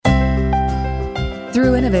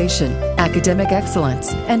Through innovation, academic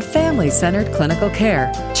excellence, and family-centered clinical care,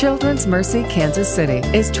 Children's Mercy Kansas City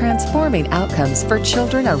is transforming outcomes for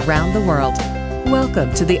children around the world.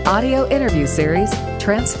 Welcome to the audio interview series,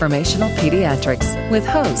 Transformational Pediatrics, with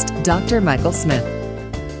host Dr. Michael Smith.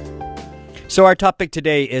 So our topic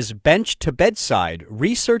today is bench to bedside,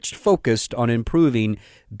 research focused on improving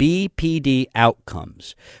BPD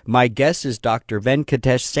outcomes. My guest is Dr.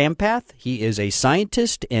 Venkatesh Sampath. He is a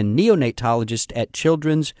scientist and neonatologist at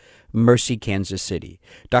Children's Mercy Kansas City.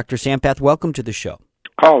 Dr. Sampath, welcome to the show.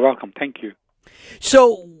 Oh, welcome. Thank you.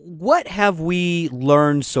 So what have we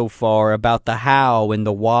learned so far about the how and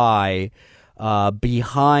the why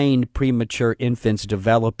behind premature infants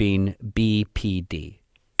developing BPD?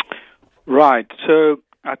 Right. So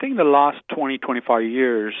I think the last 20, 25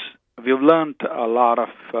 years, we've learned a lot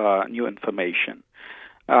of new information.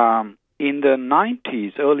 In the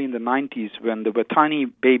 90s, early in the 90s, when there were tiny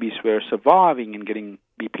babies were surviving and getting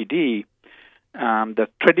BPD, the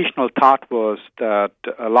traditional thought was that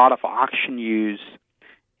a lot of oxygen use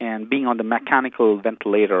and being on the mechanical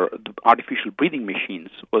ventilator, the artificial breathing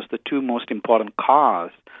machines, was the two most important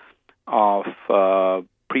cause of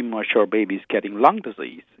premature babies getting lung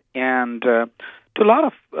disease. And to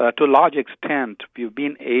a large extent, we've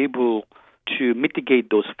been able to mitigate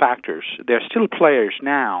those factors. They're still players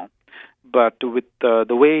now, but with the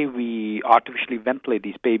way we artificially ventilate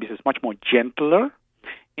these babies is much more gentler,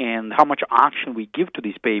 and how much oxygen we give to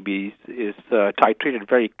these babies is titrated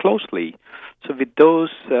very closely. So with those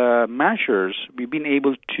measures, we've been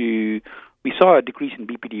able to, we saw a decrease in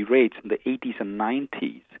BPD rates in the 80s and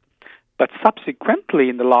 90s. But subsequently,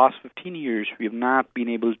 in the last 15 years, we have not been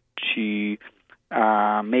able to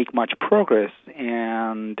make much progress,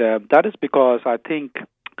 and that is because I think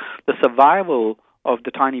the survival of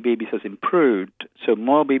the tiny babies has improved, so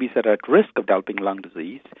more babies are at risk of developing lung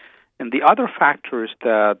disease. And the other factor is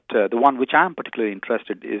that the one which I'm particularly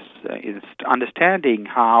interested is understanding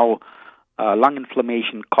how lung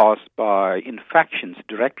inflammation caused by infections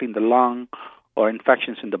directly in the lung or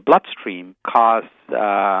infections in the bloodstream cause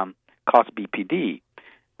BPD.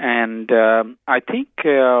 And I think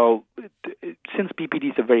since BPD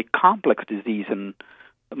is a very complex disease and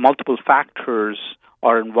multiple factors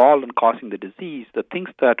are involved in causing the disease, the things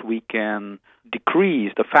that we can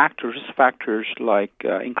decrease, the factors like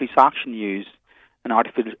increased oxygen use and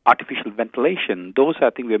artificial ventilation, those I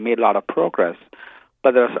think we have made a lot of progress.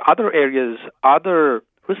 But there's other areas, other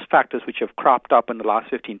risk factors which have cropped up in the last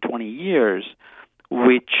 15, 20 years,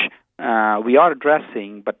 which we are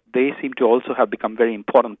addressing, but they seem to also have become very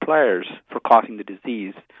important players for causing the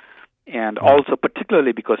disease. And also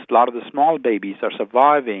particularly because a lot of the small babies are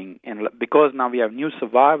surviving, and because now we have new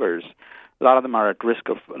survivors, a lot of them are at risk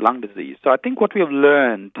of lung disease. So I think what we have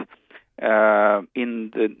learned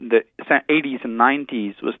in the 80s and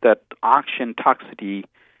 90s was that oxygen toxicity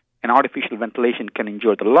and artificial ventilation can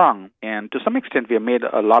injure the lung. And to some extent, we have made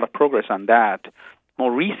a lot of progress on that.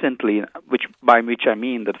 More recently, by which I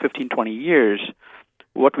mean that 15, 20 years,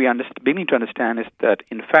 what we beginning to understand is that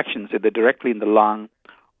infections, either directly in the lung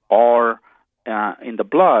or in the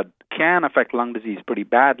blood, can affect lung disease pretty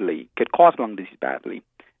badly, can cause lung disease badly.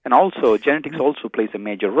 And also, genetics also plays a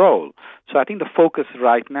major role. So I think the focus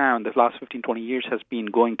right now in the last 15, 20 years has been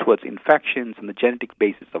going towards infections and the genetic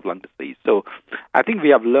basis of lung disease. So I think we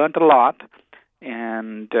have learned a lot,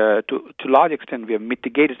 and to a large extent, we have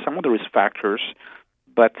mitigated some of the risk factors.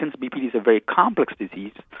 But since BPD is a very complex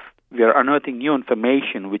disease, we are unearthing new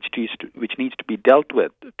information which needs to be dealt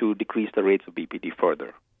with to decrease the rates of BPD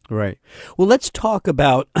further. Right. Well, let's talk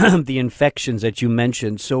about the infections that you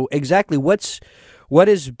mentioned. So exactly what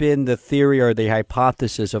has been the theory or the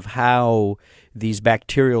hypothesis of how these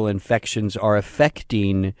bacterial infections are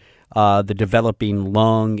affecting the developing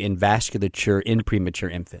lung and vasculature in premature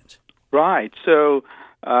infants? Right. So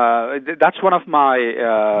that's one of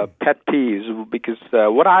my pet peeves, because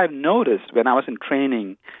what I've noticed when I was in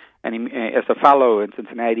training and as a fellow in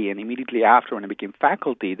Cincinnati and immediately after when I became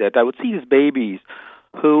faculty, that I would see these babies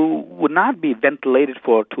who would not be ventilated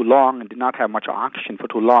for too long and did not have much oxygen for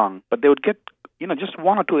too long, but they would get just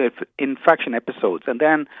one or two infection episodes, and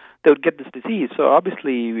then they would get this disease. So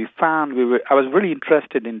obviously we found I was really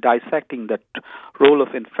interested in dissecting that role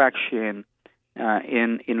of infection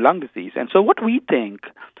in lung disease. And so what we think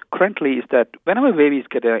currently is that whenever babies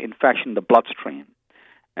get an infection in the bloodstream,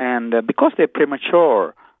 and because they're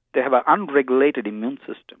premature, they have an unregulated immune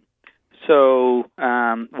system. So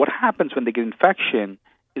what happens when they get infection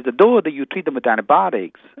is that though you treat them with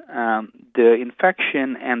antibiotics, the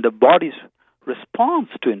infection and the body's response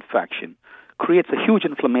to infection creates a huge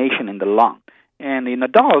inflammation in the lung. And in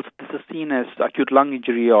adults, this is seen as acute lung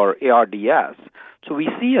injury or ARDS. So we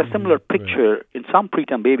see a similar picture in some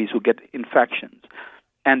preterm babies who get infections.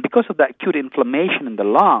 And because of the acute inflammation in the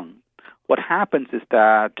lung, what happens is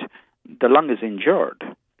that the lung is injured.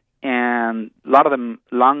 And a lot of them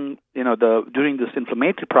during this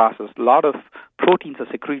inflammatory process, a lot of proteins are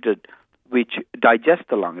secreted which digest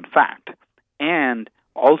the lung, in fact, and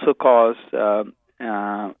also cause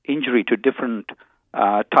injury to different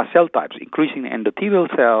cell types, increasing the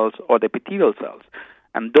endothelial cells or the epithelial cells.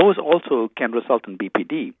 And those also can result in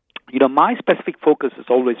BPD. My specific focus has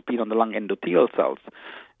always been on the lung endothelial cells.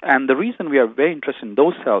 And the reason we are very interested in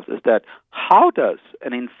those cells is that how does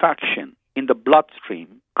an infection in the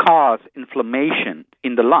bloodstream cause inflammation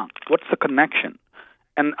in the lung? What's the connection?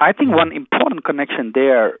 And I think one important connection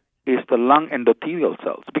there is the lung endothelial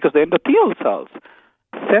cells, because the endothelial cells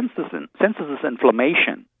senses this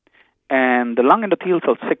inflammation, and the lung endothelial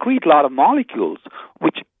cells secrete a lot of molecules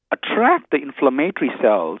which attract the inflammatory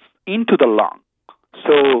cells into the lung.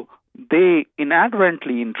 So they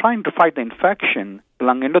inadvertently, in trying to fight the infection, the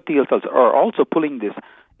lung endothelial cells are also pulling these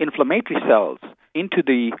inflammatory cells into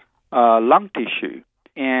the lung tissue,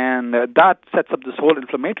 and that sets up this whole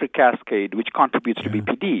inflammatory cascade which contributes to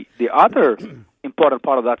BPD. The other important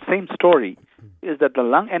part of that same story is that the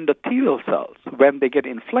lung endothelial cells, when they get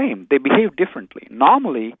inflamed, they behave differently.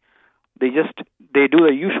 Normally, they do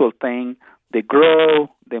the usual thing. They grow,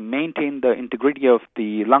 they maintain the integrity of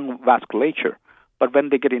the lung vasculature. But when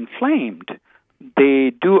they get inflamed,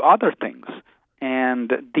 they do other things,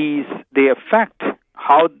 and they affect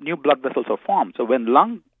how new blood vessels are formed. So when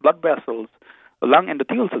lung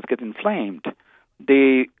endothelial cells get inflamed,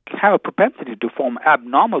 they have a propensity to form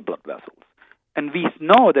abnormal blood vessels. And we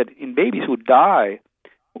know that in babies who die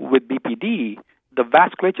with BPD, the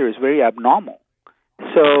vasculature is very abnormal.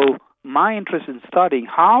 So my interest in studying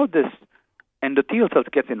how this endothelial cells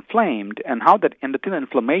gets inflamed and how that endothelial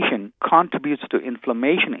inflammation contributes to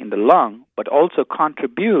inflammation in the lung, but also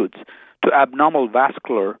contributes to abnormal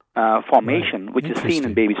vascular formation, which is seen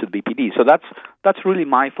in babies with BPD. So that's really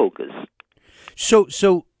my focus. So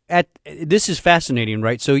this is fascinating,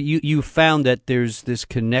 right? So you found that there's this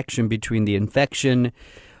connection between the infection,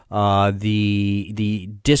 the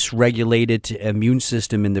dysregulated immune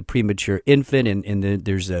system in the premature infant, and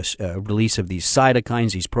there's a release of these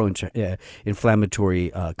cytokines, these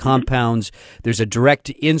pro-inflammatory compounds. There's a direct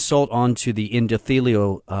insult onto the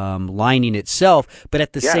endothelial lining itself, but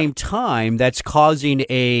at the same time, that's causing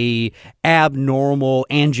a abnormal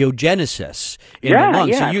angiogenesis in the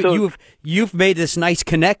lung. So you've made this nice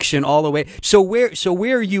connection all the way. So where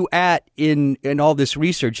are you at in all this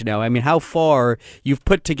research now? I mean, how far you've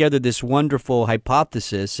put together this wonderful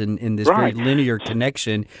hypothesis and this very linear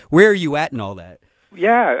connection? Where are you at in all that?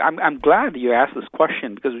 Yeah, I'm glad you asked this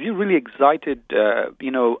question because we're really excited.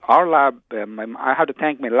 Our lab, I have to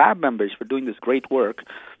thank my lab members for doing this great work.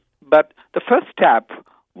 But the first step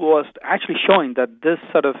was actually showing that this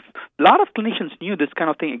a lot of clinicians knew this kind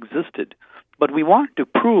of thing existed, but we wanted to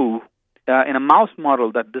prove in a mouse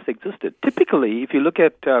model that this existed. Typically, if you look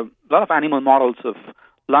at a lot of animal models of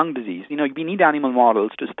lung disease, we need animal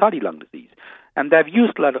models to study lung disease. And they've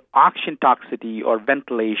used a lot of oxygen toxicity or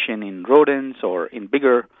ventilation in rodents or in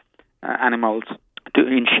bigger animals,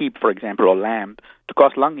 in sheep, for example, or lamb, to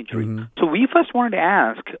cause lung injury. Mm-hmm. So we first wanted to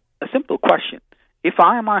ask a simple question. If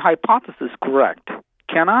my hypothesis is correct,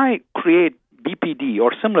 can I create BPD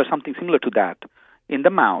or something similar to that in the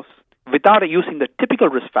mouse without using the typical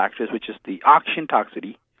risk factors, which is the oxygen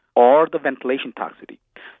toxicity or the ventilation toxicity?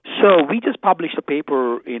 So we just published a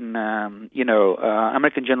paper in,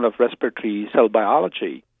 American Journal of Respiratory Cell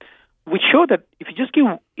Biology, which showed that if you just give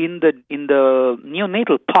in the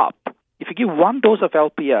neonatal pup, if you give one dose of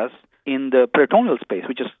LPS in the peritoneal space,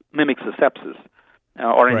 which just mimics the sepsis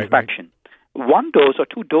or an infection, one dose or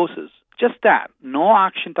two doses, just that, no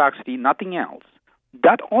oxygen toxicity, nothing else,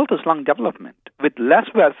 that alters lung development with less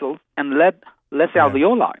vessels and less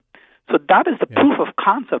alveoli. So that is the proof of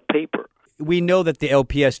concept paper. We know that the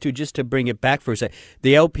LPS, too, just to bring it back for a second,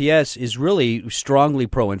 the LPS is really strongly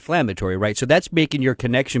pro-inflammatory, right? So that's making your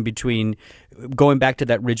connection between, going back to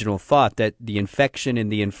that original thought, that the infection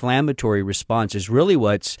and the inflammatory response is really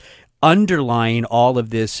what's underlying all of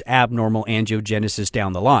this abnormal angiogenesis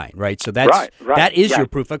down the line, right? So that is your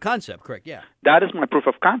proof of concept, correct? Yeah. That is my proof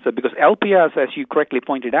of concept because LPS, as you correctly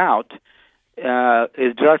pointed out,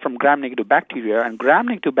 is derived from gram-negative bacteria, and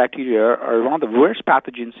gram-negative bacteria are one of the worst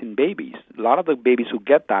pathogens in babies. A lot of the babies who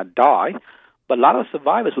get that die, but a lot of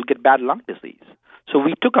survivors will get bad lung disease. So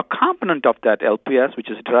we took a component of that LPS, which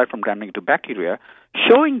is derived from gram-negative bacteria,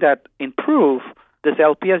 showing that in proof, this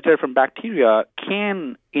LPS derived from bacteria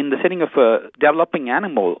can, in the setting of a developing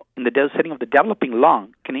animal, in the setting of the developing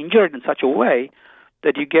lung, can injure it in such a way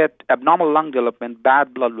that you get abnormal lung development,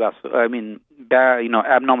 abnormal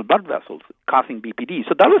blood vessels causing BPD.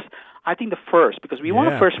 So that was, I think, the first, because we want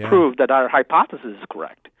to first prove that our hypothesis is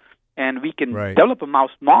correct, and we can develop a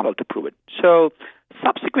mouse model to prove it. So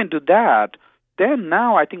subsequent to that, then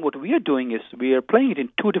now I think what we are doing is we are playing it in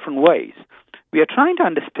two different ways. We are trying to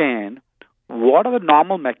understand what are the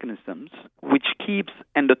normal mechanisms which keeps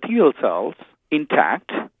endothelial cells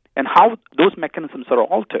intact and how those mechanisms are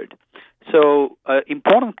altered. So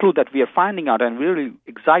important clue that we are finding out, and we're really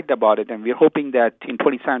excited about it, and we're hoping that in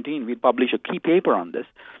 2017 we'll publish a key paper on this,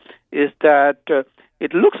 is that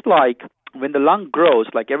it looks like when the lung grows,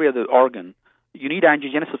 like every other organ, you need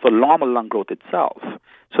angiogenesis for normal lung growth itself.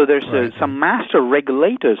 So there's some master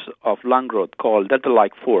regulators of lung growth called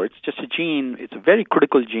delta-like 4. It's just a gene. It's a very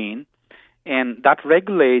critical gene, and that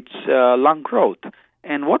regulates lung growth.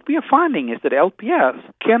 And what we are finding is that LPS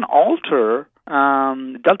can alter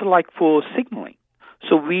delta-like 4 signaling.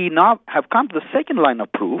 So we now have come to the second line of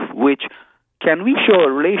proof, which can we show a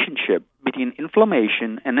relationship between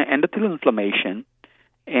inflammation and endothelial inflammation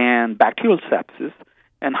and bacterial sepsis,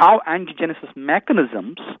 and how angiogenesis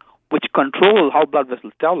mechanisms which control how blood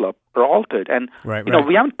vessels develop are altered. And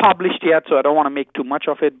we haven't published yet, so I don't want to make too much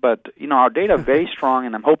of it, but our data are very strong,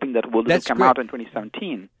 and I'm hoping that will come out in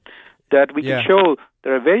 2017, that we can show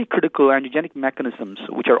there are very critical angiogenic mechanisms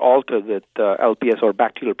which are altered with LPS or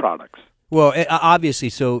bacterial products. Well, obviously,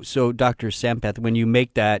 so Dr. Sampath, when you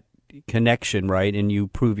make that connection, right, and you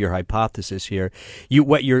prove your hypothesis here,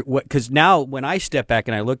 because now when I step back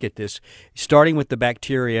and I look at this, starting with the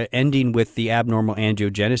bacteria, ending with the abnormal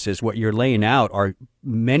angiogenesis, what you're laying out are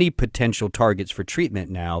many potential targets for treatment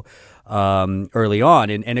now, early on,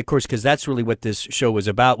 and of course, because that's really what this show was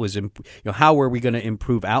about, was how are we going to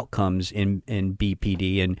improve outcomes in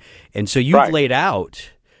BPD, and so you've laid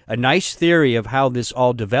out a nice theory of how this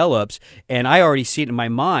all develops, and I already see it in my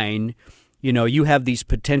mind. You have these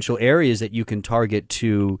potential areas that you can target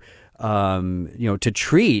to, to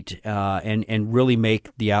treat and really make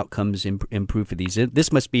the outcomes improve for these.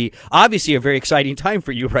 This must be obviously a very exciting time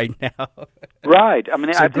for you right now. Right. I mean,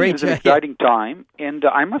 I think it's an exciting time, and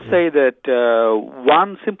I must say that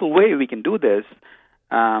one simple way we can do this,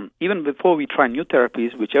 even before we try new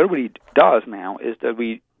therapies, which everybody does now, is that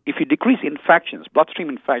if you decrease infections, bloodstream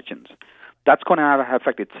infections, that's going to have an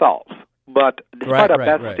effect itself. But despite our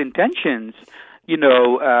best intentions,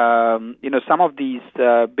 some of these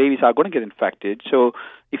babies are going to get infected. So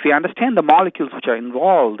if we understand the molecules which are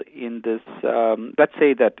involved in this, let's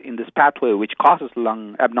say that in this pathway which causes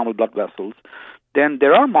lung abnormal blood vessels, then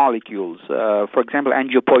there are molecules. For example,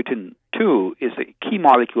 angiopoietin-2 is a key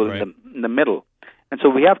molecule in the middle. And so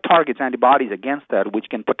we have targets, antibodies against that, which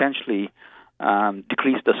can potentially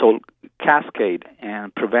decrease the whole cascade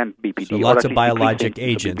and prevent BPD. So lots of biologic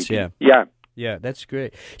agents, Yeah, that's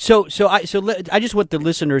great. So I just want the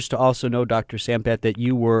listeners to also know, Dr. Sampath, that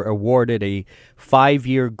you were awarded a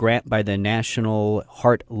 5-year grant by the National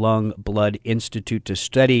Heart, Lung, Blood Institute to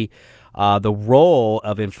study the role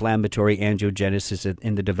of inflammatory angiogenesis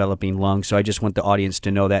in the developing lung. So I just want the audience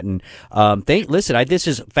to know that. And this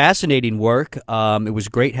is fascinating work. It was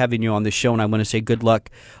great having you on the show, and I want to say good luck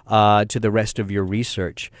to the rest of your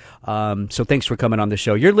research. So thanks for coming on the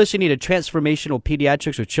show. You're listening to Transformational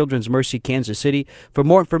Pediatrics with Children's Mercy Kansas City. For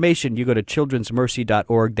more information, you go to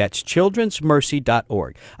childrensmercy.org. That's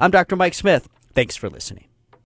childrensmercy.org. I'm Dr. Mike Smith. Thanks for listening.